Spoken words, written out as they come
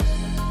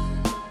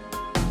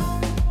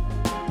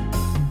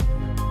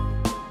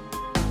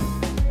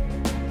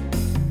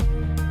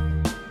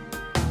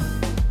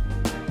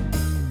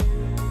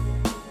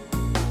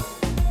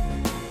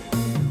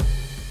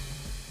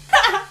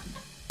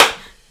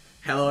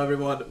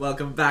everyone.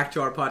 Welcome back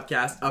to our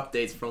podcast,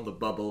 Updates from the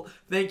Bubble.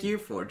 Thank you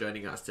for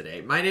joining us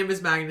today. My name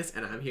is Magnus,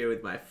 and I'm here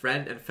with my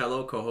friend and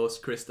fellow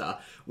co-host, Krista,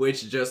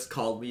 which just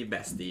called me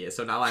bestie.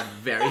 So now I'm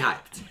very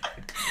hyped.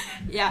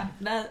 Yeah,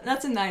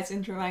 that's a nice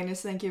intro,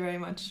 Magnus. Thank you very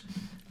much.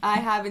 I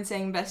have been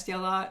saying bestie a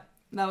lot.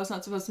 That was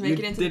not supposed to make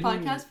it into the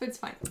podcast, but it's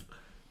fine.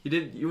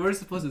 You weren't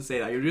supposed to say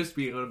that. You're just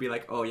going to be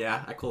like, oh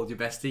yeah, I called you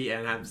bestie,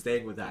 and I'm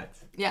staying with that.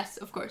 Yes,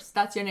 of course.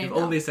 That's your name. You've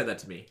only said that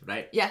to me,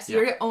 right? Yes, yeah.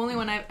 You're the only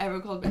one I've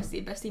ever called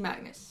bestie. Bestie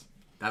Magnus.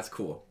 That's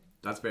cool.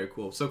 That's very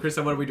cool. So,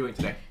 Krista, what are we doing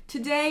today?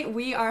 Today,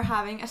 we are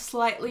having a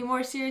slightly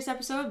more serious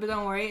episode, but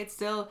don't worry, it's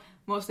still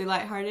mostly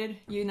lighthearted.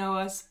 You know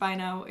us by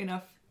now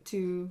enough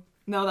to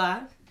know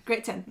that.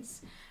 Great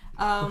sentence.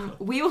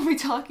 We will be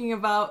talking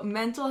about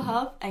mental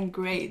health and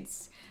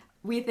grades.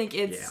 We think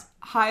it's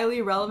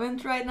highly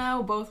relevant right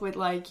now, both with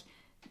like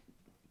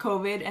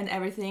COVID and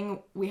everything.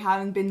 We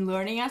haven't been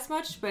learning as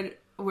much, but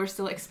we're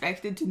still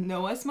expected to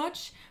know as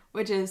much,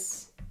 which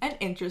is an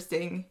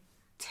interesting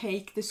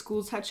take the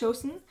schools have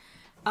chosen.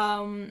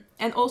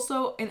 And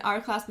also in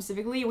our class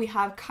specifically, we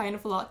have kind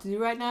of a lot to do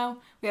right now.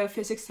 We have a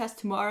physics test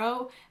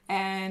tomorrow,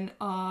 and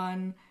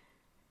on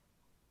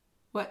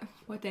what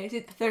day is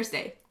it?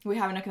 Thursday. We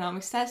have an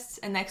economics test,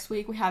 and next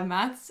week we have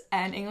maths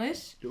and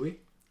English. Do we?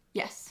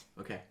 Yes.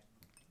 Okay.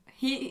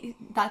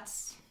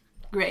 That's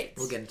great.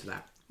 We'll get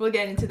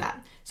into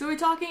that. So we're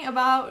talking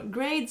about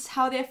grades,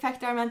 how they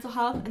affect our mental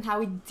health, and how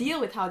we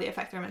deal with how they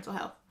affect our mental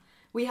health.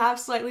 We have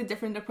slightly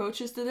different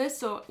approaches to this,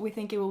 so we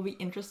think it will be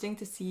interesting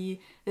to see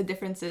the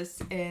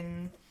differences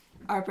in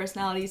our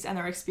personalities and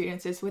our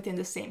experiences within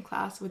the same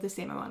class with the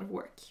same amount of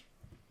work.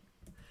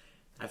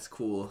 That's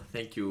cool.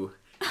 Thank you.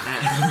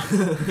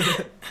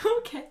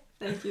 Okay,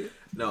 thank you.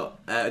 No,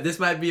 this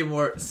might be a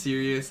more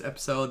serious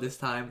episode this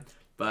time,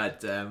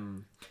 but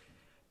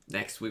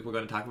next week we're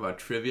going to talk about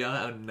trivia,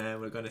 and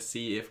we're going to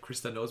see if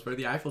Krista knows where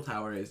the Eiffel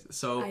Tower is.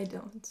 So I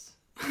don't.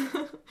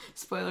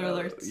 Spoiler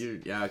alert.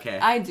 Yeah, okay.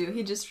 I do.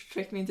 He just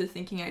tricked me into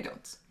thinking I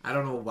don't. I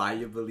don't know why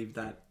you believe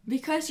that.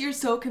 Because you're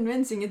so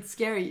convincing, it's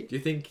scary. Do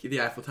you think the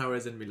Eiffel Tower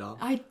is in Milan?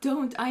 I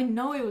don't. I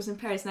know it was in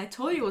Paris, and I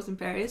told you it was in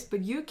Paris,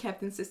 but you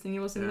kept insisting it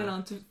was in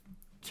Milan to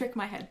trick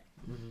my head.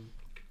 Mm-hmm.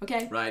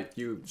 Okay? Right,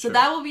 So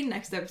that will be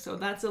next episode.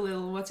 That's a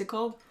little, what's it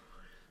called?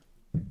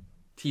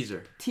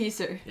 Teaser.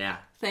 Yeah.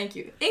 Thank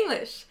you.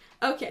 English.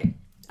 Okay.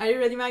 Are you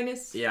ready,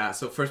 Magnus? Yeah,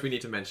 so first we need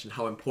to mention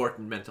how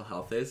important mental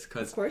health is,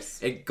 because course,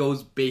 it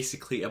goes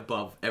basically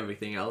above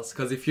everything else.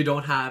 Because if you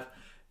don't have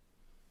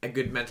a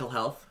good mental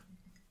health,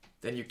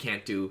 then you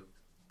can't do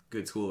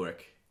good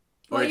schoolwork.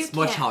 Or it's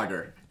much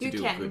harder to do good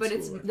schoolwork. You can, but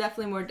it's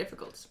definitely more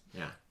difficult.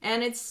 Yeah.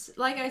 And it's,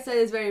 like I said,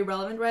 it's very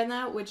relevant right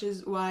now, which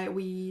is why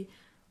we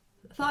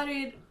thought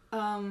it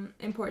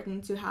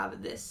important to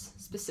have this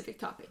specific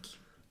topic.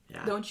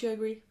 Yeah. Don't you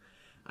agree?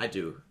 I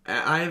do.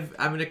 I'm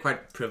in a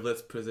quite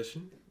privileged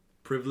position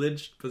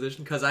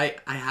because I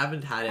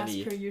haven't had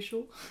any. As per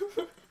usual.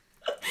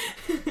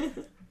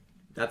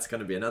 That's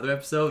gonna be another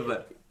episode,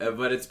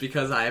 but it's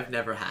because I have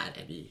never had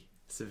any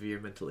severe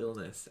mental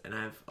illness, and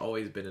I've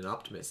always been an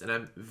optimist, and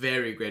I'm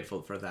very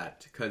grateful for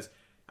that, because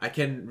I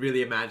can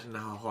really imagine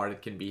how hard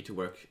it can be to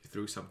work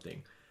through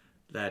something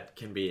that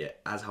can be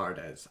as hard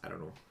as, I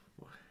don't know.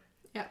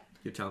 Yeah.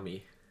 You tell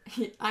me.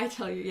 I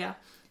tell you, yeah.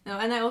 No,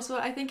 and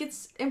I think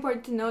it's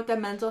important to note that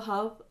mental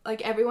health,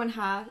 like, everyone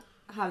have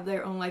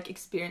their own like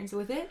experience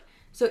with it.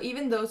 So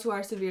even those who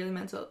are severely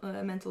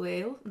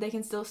mentally ill, they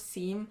can still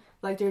seem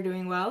like they're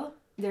doing well.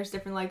 There's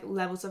different like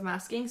levels of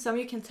masking. Some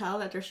you can tell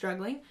that they're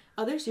struggling.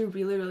 Others you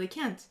really, really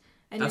can't.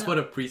 And that's what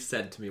a priest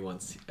said to me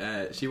once.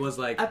 She was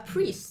like, a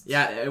priest.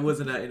 Yeah, it was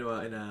in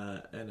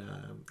a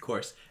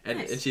course, and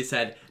Nice. And she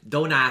said,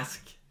 "Don't ask,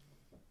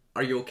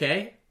 are you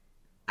okay?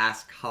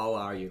 Ask, how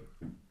are you?"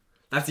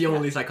 That's the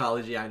only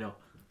psychology I know.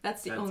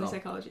 That's the only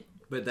psychology.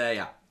 But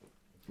yeah,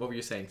 what were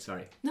you saying?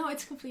 Sorry. No,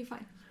 it's completely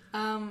fine.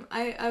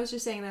 I was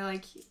just saying that,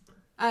 like,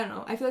 I don't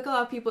know. I feel like a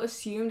lot of people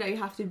assume that you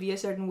have to be a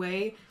certain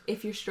way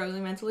if you're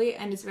struggling mentally,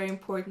 and it's very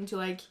important to,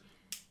 like,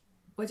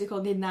 what's it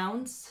called,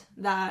 denounce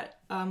that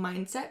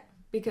mindset,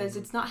 because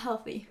it's not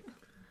healthy.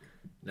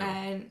 No.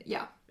 And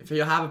yeah. If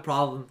you have a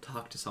problem,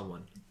 talk to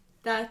someone.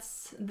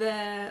 That's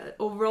the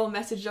overall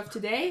message of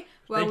today.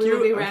 Well, we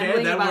will be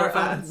rambling about our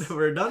phones.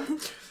 We're done.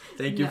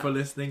 Thank you for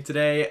listening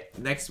today.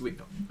 Next week.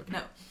 No.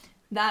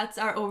 That's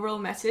our overall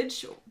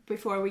message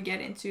before we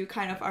get into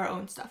kind of our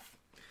own stuff.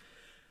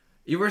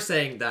 You were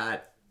saying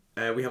that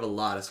we have a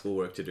lot of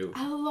schoolwork to do.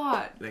 A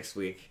lot. Next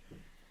week.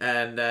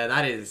 And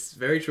that is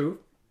very true,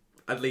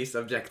 at least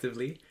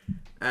objectively.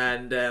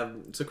 And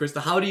so,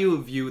 Krista, how do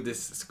you view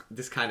this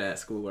kind of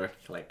schoolwork?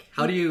 Like,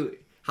 how do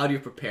you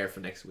prepare for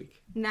next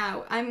week?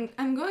 Now,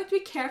 I'm going to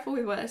be careful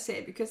with what I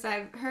say, because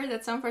I've heard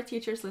that some of our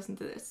teachers listen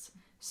to this.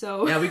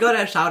 So yeah, we got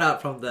a shout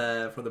out from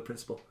the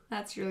principal.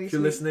 That's really sweet. If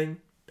you're listening,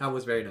 that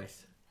was very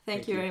nice.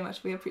 Thank you very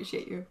much. We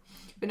appreciate you.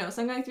 But no,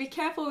 so I'm going to be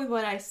careful with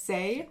what I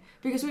say,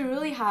 because we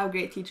really have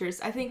great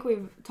teachers. I think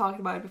we've talked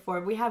about it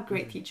before. We have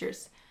great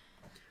teachers.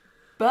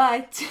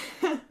 But,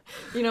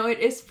 you know, it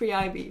is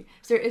pre-IB.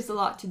 So there is a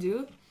lot to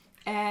do.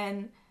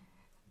 And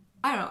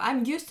I don't know,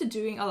 I'm used to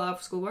doing a lot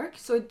of schoolwork,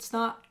 so it's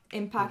not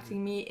impacting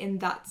me in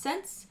that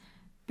sense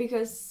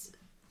because,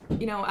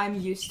 you know, I'm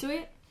used to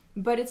it.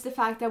 But it's the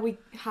fact that we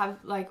have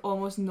like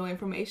almost no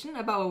information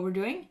about what we're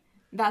doing.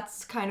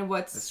 That's kind of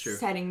what's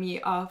setting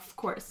me off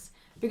course.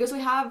 Because we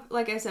have,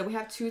 like I said, we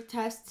have 2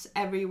 tests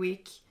every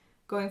week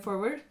going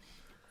forward.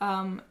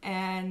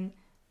 And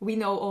we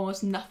know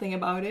almost nothing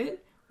about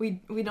it.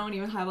 We don't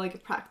even have like a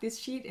practice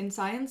sheet in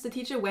science. The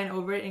teacher went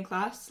over it in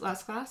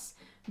last class,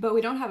 but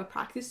we don't have a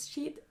practice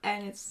sheet,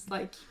 and it's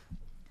like,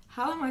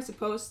 how am I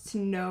supposed to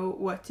know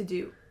what to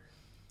do?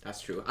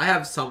 That's true. I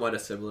have somewhat a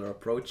similar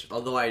approach,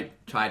 although I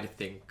try to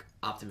think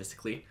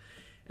optimistically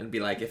and be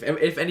like,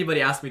 if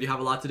anybody asks me, do you have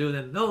a lot to do,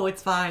 then no,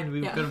 it's fine,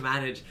 we're gonna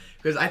manage.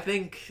 Because I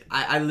think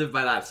I live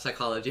by that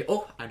psychology.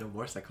 Oh, I know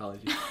more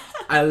psychology.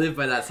 I live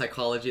by that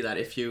psychology that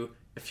if you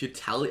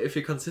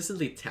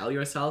consistently tell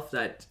yourself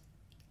that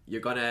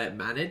you're gonna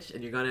manage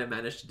and you're gonna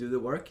manage to do the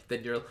work,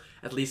 then you're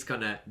at least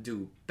gonna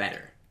do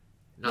better.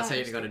 Not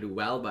saying you're gonna do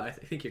well, but I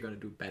think you're gonna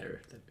do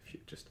better than if you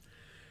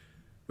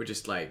we're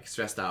just like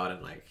stressed out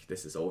and like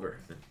this is over.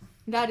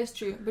 That is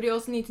true, but you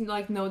also need to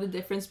like know the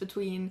difference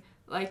between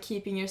like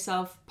keeping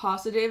yourself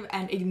positive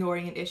and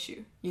ignoring an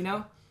issue, you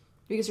know?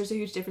 Because there's a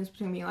huge difference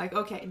between being like,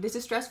 okay, this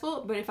is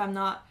stressful, but if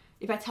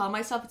I tell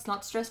myself it's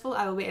not stressful,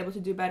 I will be able to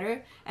do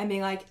better, and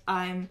being like,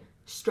 I'm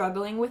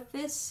struggling with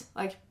this,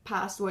 like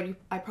past what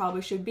I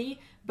probably should be,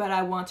 but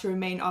I want to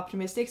remain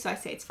optimistic, so I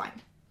say it's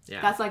fine.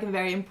 Yeah. That's like a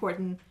very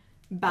important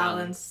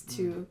balance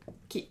to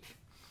keep.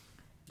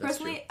 That's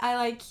personally,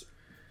 true.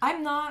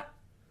 I'm not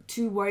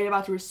too worried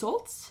about the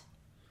results.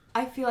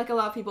 I feel like a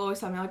lot of people always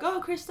tell me like,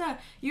 oh, Krista,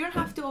 you don't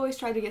have to always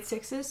try to get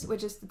 6s,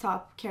 which is the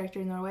top character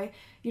in Norway.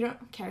 You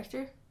don't...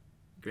 Character?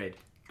 Grade.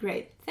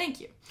 Thank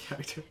you.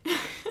 Character.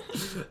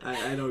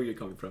 I know where you're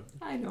coming from.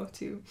 I know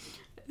too.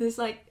 It's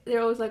like,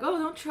 they're always like, oh,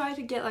 don't try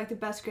to get like the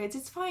best grades.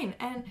 It's fine.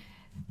 And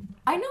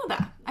I know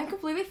that. I'm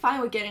completely fine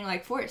with getting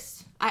like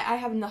 4s. I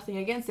have nothing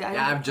against it.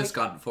 I've just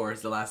gotten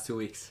 4s the last 2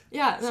 weeks.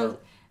 Yeah, no. So.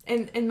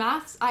 In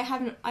maths,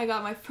 I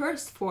got my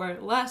first 4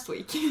 last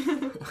week.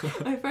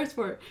 My first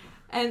 4.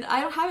 And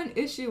I don't have an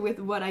issue with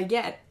what I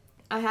get.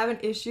 I have an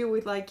issue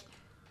with like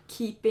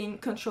keeping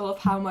control of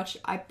how much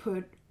I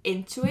put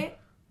into it,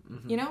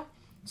 you know?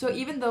 So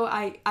even though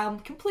I'm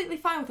completely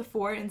fine with a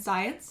 4 in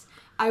science,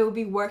 I will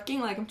be working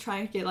like I'm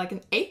trying to get like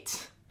an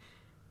 8.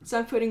 So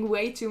I'm putting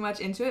way too much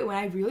into it when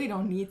I really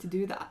don't need to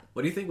do that.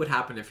 What do you think would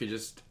happen if you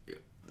just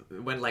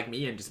went like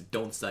me and just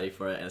don't study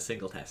for a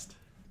single test?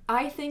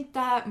 I think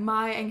that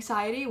my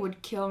anxiety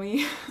would kill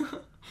me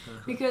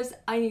because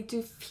I need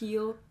to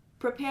feel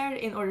prepared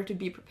in order to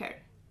be prepared,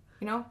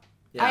 you know?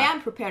 Yeah. I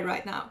am prepared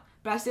right now,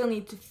 but I still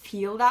need to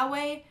feel that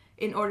way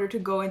in order to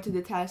go into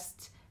the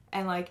test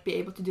and like be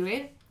able to do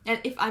it.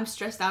 And if I'm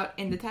stressed out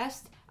in the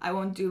test, I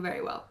won't do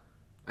very well.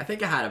 I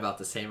think I had about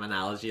the same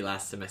analogy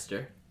last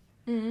semester.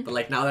 Mm-hmm. But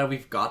like now that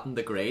we've gotten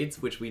the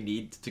grades which we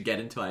need to get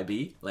into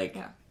IB, like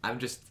I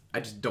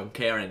just don't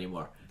care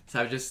anymore.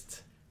 So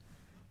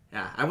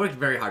I worked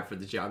very hard for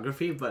the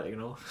geography, but you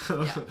know,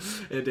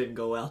 it didn't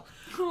go well.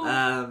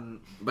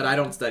 But I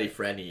don't study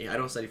for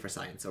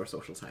science or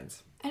social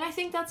science. And I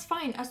think that's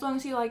fine, as long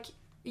as you like,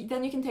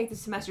 then you can take the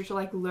semester to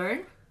like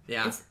learn.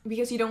 Yeah. It's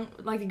because you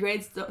don't, like the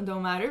grades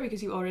don't matter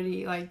because you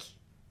already like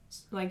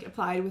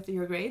applied with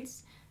your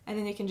grades, and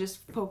then you can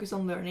just focus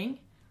on learning.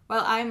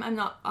 Well, I'm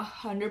not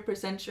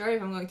 100% sure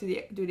if I'm going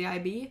to do the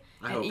IB.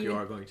 I hope you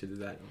are going to do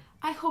that.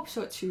 I hope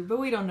so too, but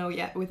we don't know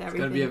yet with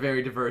everything. It's going to be a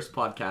very diverse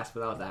podcast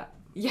without that.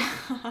 Yeah,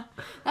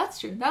 that's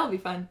true. That'll be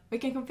fun. We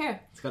can compare.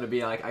 It's going to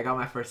be like, I got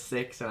my first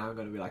 6 and I'm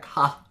going to be like,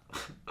 ha!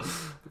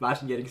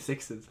 Imagine getting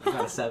 6s. I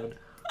got a 7.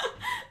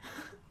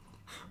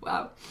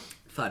 Wow.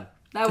 Fun.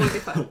 That would be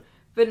fun.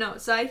 But no,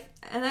 so I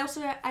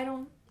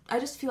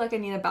just feel like I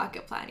need a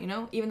backup plan, you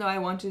know? Even though I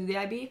want to do the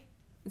IB.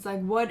 It's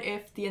like, what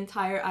if the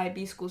entire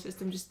IB school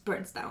system just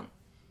burns down?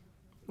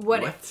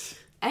 What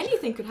if?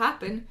 Anything could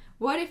happen.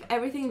 What if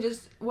everything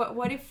just...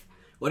 What if...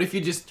 What if you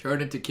just turn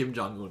into Kim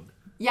Jong-un?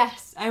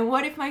 Yes, and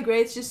what if my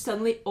grades just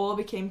suddenly all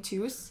became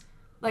 2s?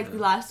 Like the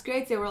last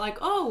grades, they were like,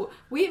 oh,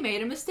 we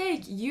made a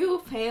mistake. You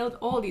failed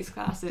all these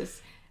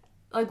classes.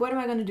 Like, what am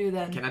I going to do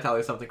then? Can I tell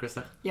you something,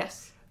 Krista?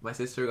 Yes. My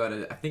sister got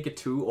I think a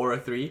 2 or a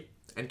 3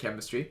 in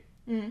chemistry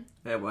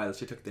while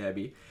she took the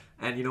IB.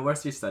 And you know where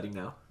she's studying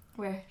now?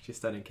 Where? She's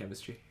studying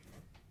chemistry.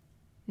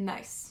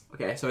 Nice.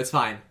 Okay, so it's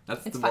fine.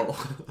 That's the goal.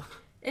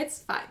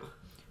 It's fine.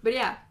 But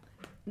yeah,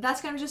 that's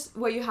kind of just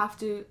what you have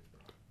to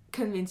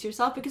convince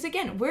yourself, because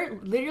again, we're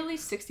literally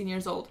 16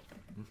 years old.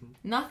 Mm-hmm.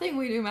 Nothing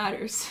we do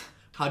matters.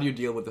 How do you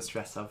deal with the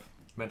stress of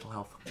mental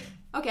health?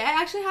 Okay,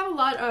 I actually have a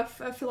lot of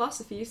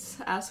philosophies,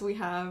 as we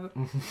have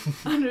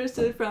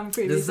understood from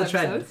previous episodes. This is a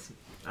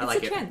trend.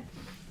 It's a trend.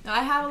 Now,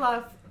 I have a lot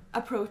of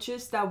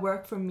approaches that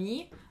work for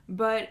me,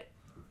 but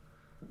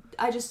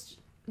I just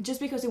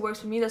because it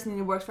works for me doesn't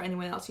mean it works for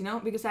anyone else, you know?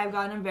 Because I've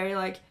gotten a very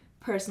like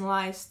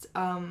personalized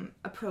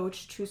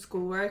approach to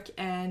schoolwork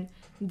and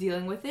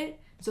dealing with it.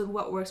 So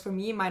what works for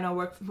me might not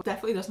work,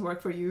 definitely doesn't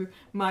work for you,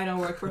 might not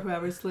work for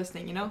whoever's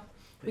listening, you know?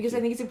 Because I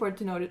think it's important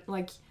to note it,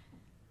 like,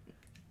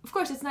 of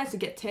course, it's nice to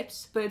get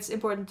tips, but it's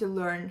important to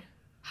learn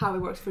how it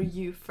works for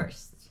you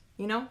first,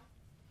 you know?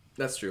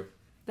 That's true.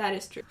 That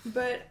is true.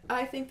 But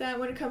I think that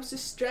when it comes to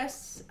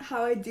stress,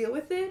 how I deal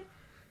with it,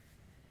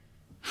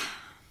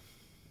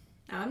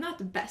 now, I'm not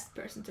the best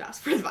person to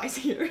ask for advice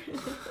here.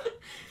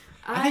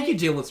 I think you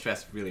deal with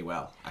stress really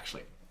well,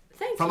 actually.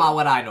 Thank From you.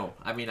 what I know.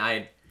 I mean,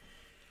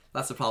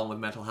 that's the problem with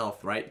mental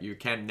health, right? You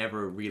can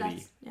never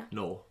really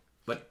know.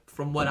 But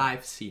from what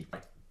I've seen.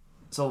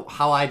 So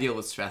how I deal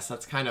with stress,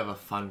 that's kind of a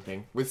fun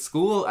thing. With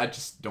school, I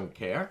just don't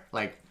care.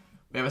 Like,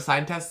 we have a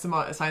science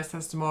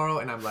test tomorrow,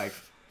 and I'm like,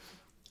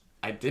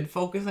 I did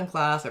focus in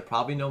class. I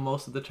probably know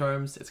most of the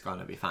terms. It's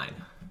gonna be fine.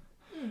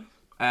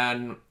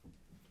 And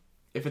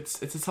if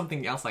it's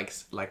something else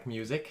like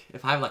music,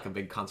 if I have like a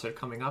big concert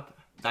coming up,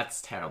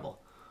 that's terrible.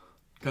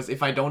 Because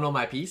if I don't know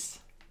my piece,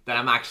 then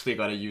I'm actually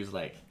gonna use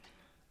like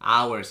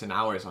hours and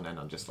hours on end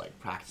on just like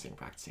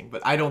practicing.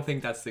 But I don't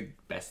think that's the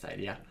best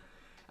idea.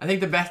 I think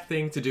the best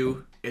thing to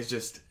do is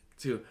just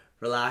to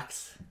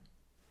relax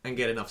and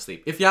get enough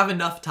sleep. If you have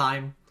enough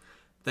time,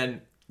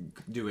 then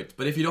do it.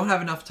 But if you don't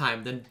have enough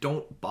time, then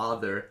don't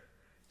bother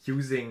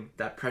using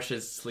that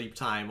precious sleep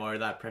time or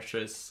that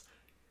precious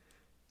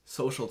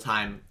social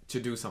time to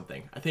do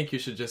something. I think you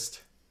should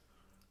just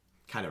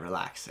kind of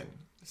relax and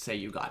say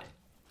you got it.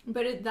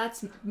 But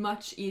that's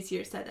much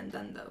easier said than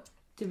done, though.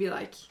 To be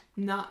like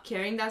not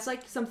caring. That's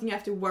like something you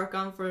have to work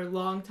on for a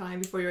long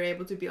time before you're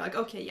able to be like,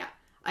 okay, yeah,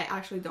 I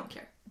actually don't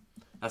care.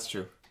 That's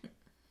true.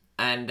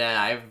 And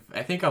I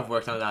think I've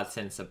worked on that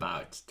since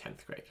about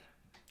 10th grade.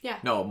 Yeah.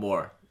 No,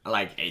 more.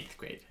 Like 8th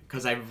grade.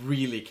 Because I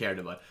really cared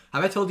about it.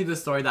 Have I told you the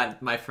story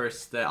that my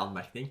first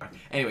anmärkning?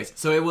 Anyways,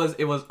 so it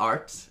was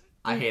arts.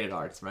 I hated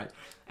arts, right?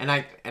 And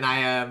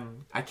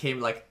I came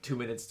like 2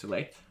 minutes too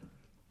late.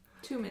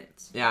 2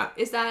 minutes. Yeah.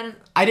 Is that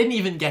I didn't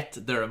even get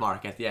the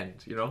remark at the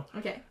end, you know?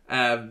 Okay.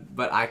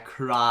 But I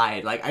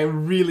cried. Like, I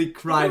really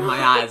cried my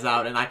eyes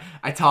out. And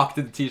I talked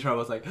to the teacher. I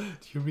was like, do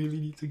you really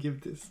need to give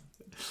this?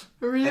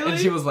 Really? And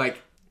she was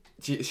like...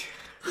 It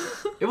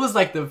was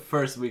like the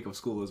first week of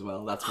school as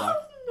well. That's why.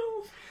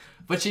 No.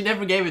 But she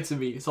never gave it to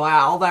me. So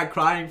all that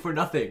crying for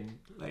nothing.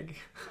 Like...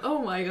 Oh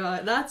my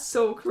god. That's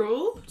so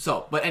cruel.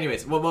 So, but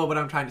anyways, what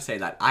I'm trying to say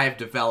that I have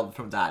developed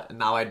from that. And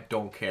now I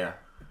don't care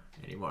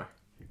anymore.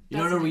 You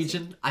know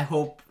Norwegian? Amazing. I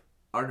hope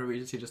our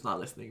Norwegian teacher's not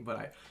listening,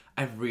 but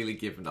I've really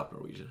given up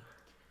Norwegian.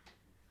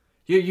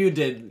 You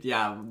did,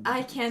 yeah.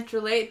 I can't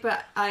relate,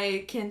 but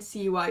I can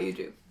see why you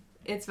do.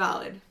 It's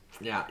valid.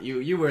 Yeah,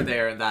 you were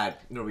there in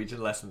that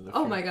Norwegian lesson.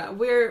 Oh my god,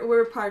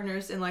 we're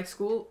partners in like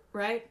school,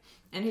 right?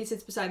 And he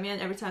sits beside me,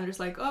 and every time there's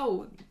like,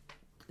 oh,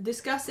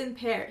 discuss in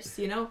pairs,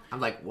 you know? I'm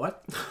like,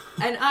 what?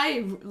 And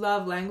I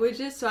love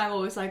languages, so I'm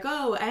always like,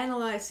 oh,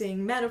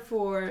 analyzing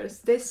metaphors.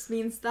 This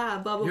means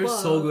that. Blah blah You're blah.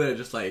 so good at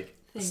just like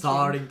Thank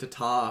starting to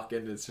talk,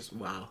 and it's just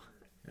wow.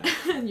 Yeah.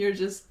 And you're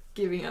just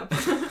giving up.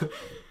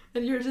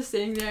 And you're just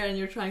sitting there and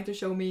you're trying to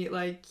show me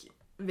like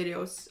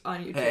videos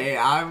on YouTube. Hey,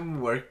 I'm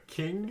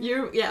working.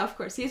 Yeah, of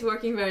course. He's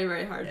working very,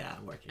 very hard. Yeah,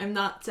 I'm working. I'm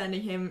not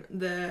sending him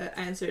the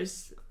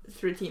answers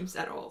through Teams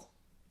at all.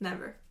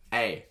 Never.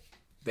 Hey,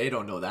 they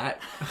don't know that.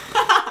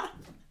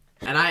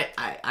 And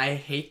I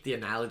hate the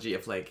analogy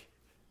of like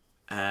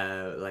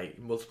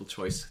multiple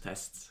choice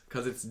tests,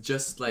 because it's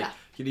just like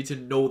you need to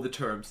know the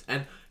terms,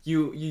 and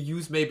you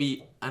use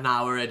maybe an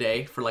hour a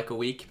day for like a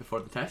week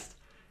before the test,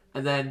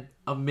 and then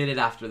a minute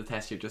after the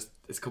test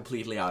it's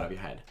completely out of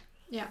your head.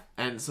 Yeah.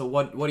 And so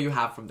what do you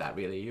have from that,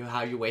 really?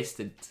 You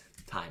wasted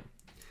time.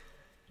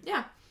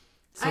 Yeah.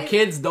 So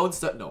kids don't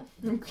study. No.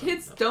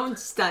 Kids don't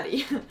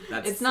study.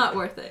 It's not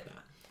worth it. Yeah.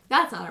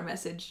 That's not our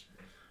message.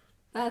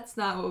 That's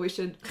not what we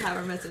should have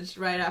our message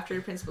right after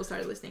the principal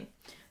started listening.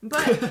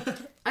 But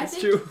I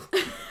think true.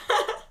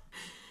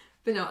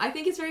 But no, I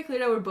think it's very clear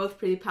that we're both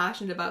pretty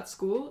passionate about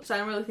school, so I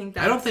don't really think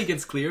that. I don't think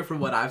it's clear from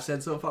what I've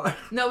said so far.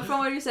 No, from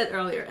what you said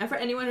earlier, and for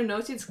anyone who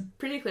knows you, it's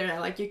pretty clear that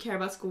like you care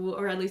about school,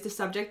 or at least the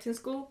subject in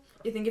school.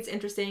 You think it's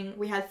interesting.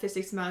 We had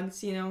physics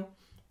mugs, you know.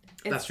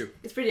 That's true.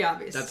 It's pretty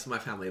obvious. That's my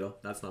family though.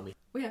 That's not me.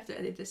 We have to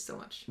edit this so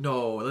much.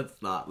 No,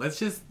 let's not. Let's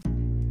just.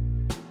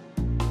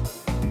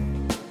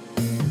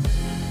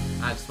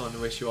 I just want to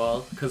wish you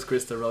all, because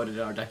Krista wrote it in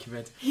our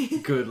document,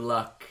 good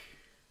luck.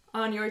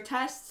 On your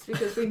tests,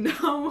 because we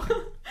know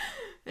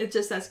it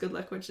just says good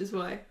luck, which is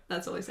why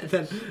that's all I said.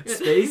 Then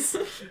space.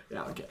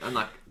 Yeah, okay. I'm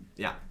not.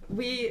 Yeah.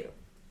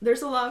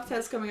 There's a lot of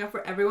tests coming up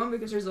for everyone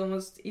because there's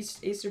almost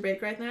Easter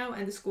break right now,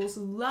 and the schools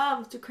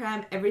love to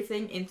cram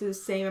everything into the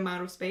same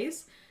amount of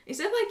space.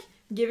 Instead of like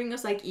giving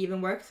us like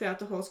even work throughout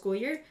the whole school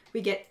year,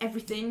 we get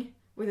everything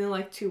within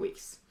like 2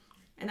 weeks.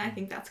 And I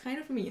think that's kind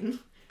of mean.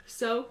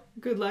 So,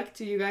 good luck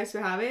to you guys who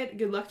have it.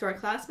 Good luck to our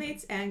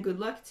classmates, and good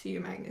luck to you,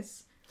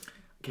 Magnus.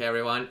 Okay,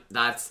 everyone.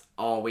 That's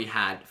all we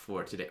had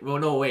for today. Well,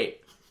 no,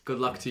 wait. Good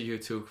luck to you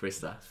too,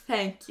 Krista.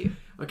 Thank you.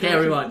 Okay,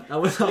 everyone. That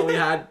was all we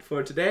had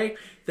for today.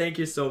 Thank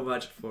you so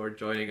much for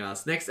joining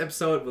us. Next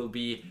episode will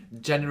be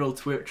general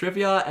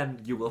trivia,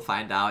 and you will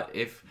find out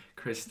if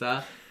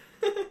Krista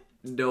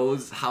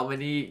knows how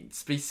many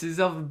species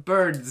of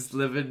birds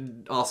live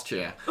in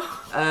Austria.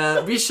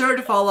 Be sure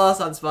to follow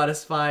us on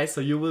Spotify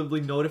so you will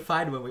be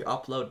notified when we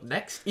upload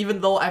next,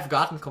 even though I've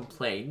gotten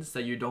complaints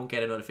that you don't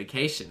get a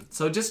notification.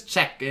 So just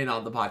check in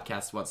on the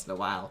podcast once in a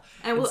while.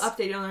 And we'll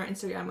update on our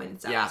Instagram when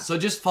it's out. Yeah, so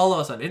just follow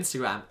us on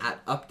Instagram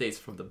at Updates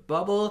from the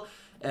Bubble.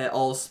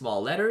 All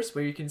small letters,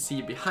 where you can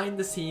see behind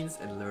the scenes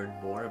and learn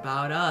more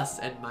about us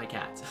and my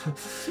cat.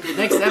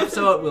 Next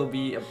episode will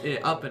be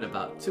up in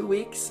about 2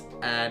 weeks,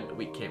 and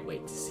we can't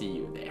wait to see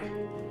you there.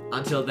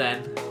 Until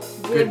then,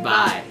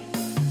 goodbye.